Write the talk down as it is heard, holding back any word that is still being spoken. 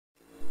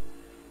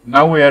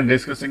Now we are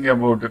discussing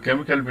about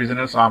chemical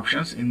business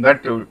options. In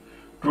that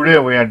today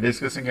we are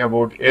discussing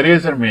about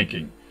eraser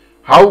making.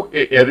 How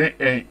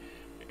an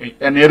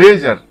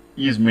eraser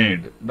is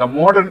made. The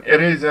modern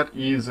eraser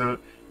is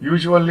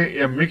usually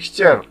a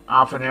mixture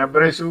of an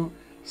abrasive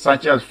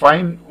such as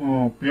fine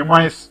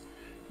pumice,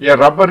 a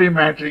rubbery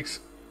matrix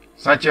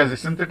such as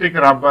synthetic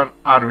rubber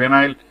or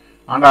vinyl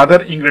and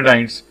other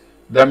ingredients.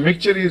 The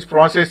mixture is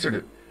processed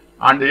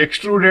and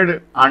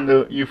extruded, and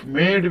if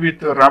made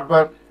with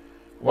rubber,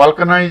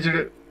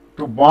 vulcanized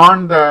to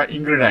bond the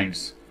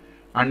ingredients.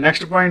 And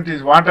next point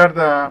is, what are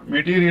the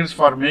materials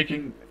for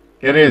making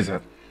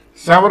eraser?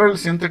 Several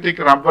synthetic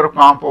rubber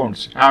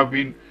compounds have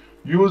been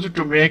used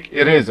to make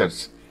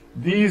erasers.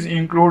 These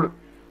include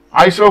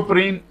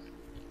isoprene,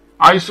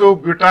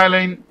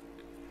 isobutylene,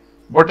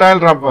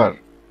 butyl rubber,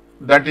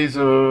 that is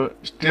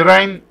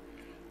styrene,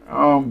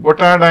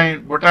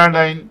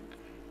 butadiene,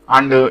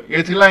 and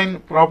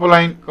ethylene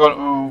propylene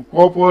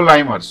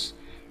copolymers.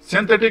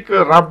 Synthetic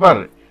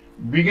rubber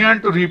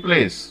began to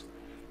replace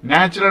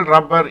natural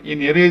rubber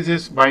in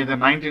erasers by the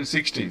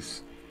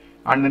 1960s.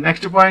 And the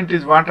next point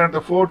is, what are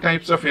the 4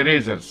 types of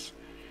erasers?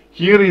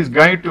 Here is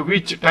guide to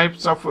which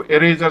types of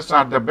erasers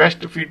are the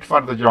best fit for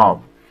the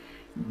job.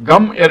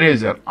 Gum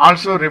eraser,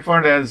 also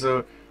referred as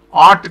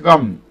art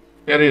gum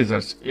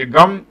erasers. A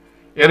gum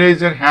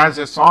eraser has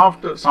a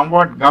soft,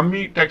 somewhat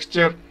gummy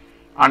texture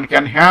and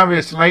can have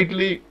a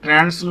slightly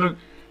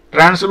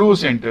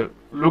translucent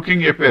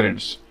looking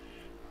appearance.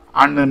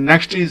 And the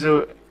next is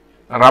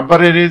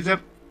rubber eraser,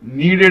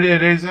 kneaded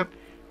eraser,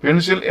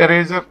 pencil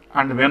eraser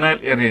and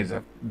vinyl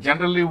eraser.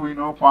 Generally we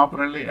know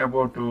popularly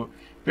about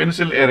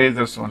pencil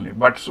erasers only,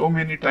 but so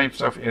many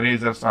types of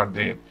erasers are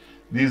there.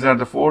 These are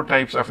the 4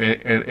 types of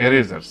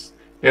erasers.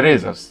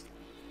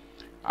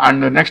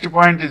 And the next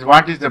point is,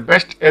 what is the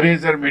best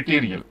eraser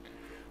material?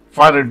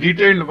 For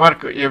detailed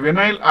work, a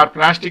vinyl or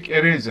plastic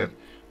eraser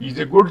is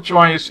a good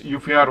choice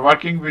if you are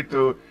working with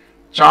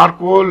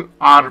charcoal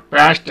or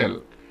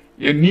pastel.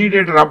 A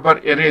kneaded rubber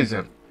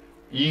eraser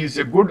is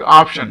a good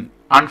option,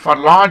 and for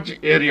large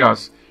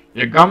areas,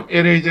 a gum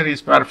eraser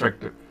is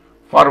perfect.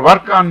 For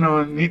work on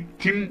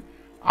thin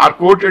or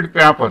coated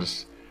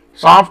papers,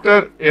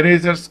 softer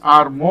erasers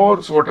are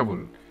more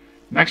suitable.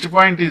 Next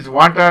point is,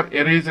 what are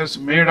erasers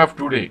made of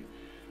today?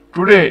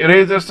 Today,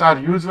 erasers are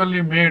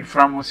usually made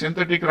from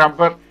synthetic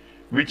rubber,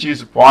 which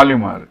is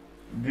polymer.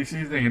 This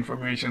is the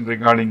information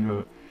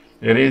regarding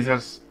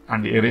erasers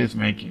and erase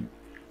making.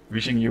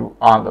 Wishing you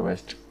all the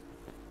best.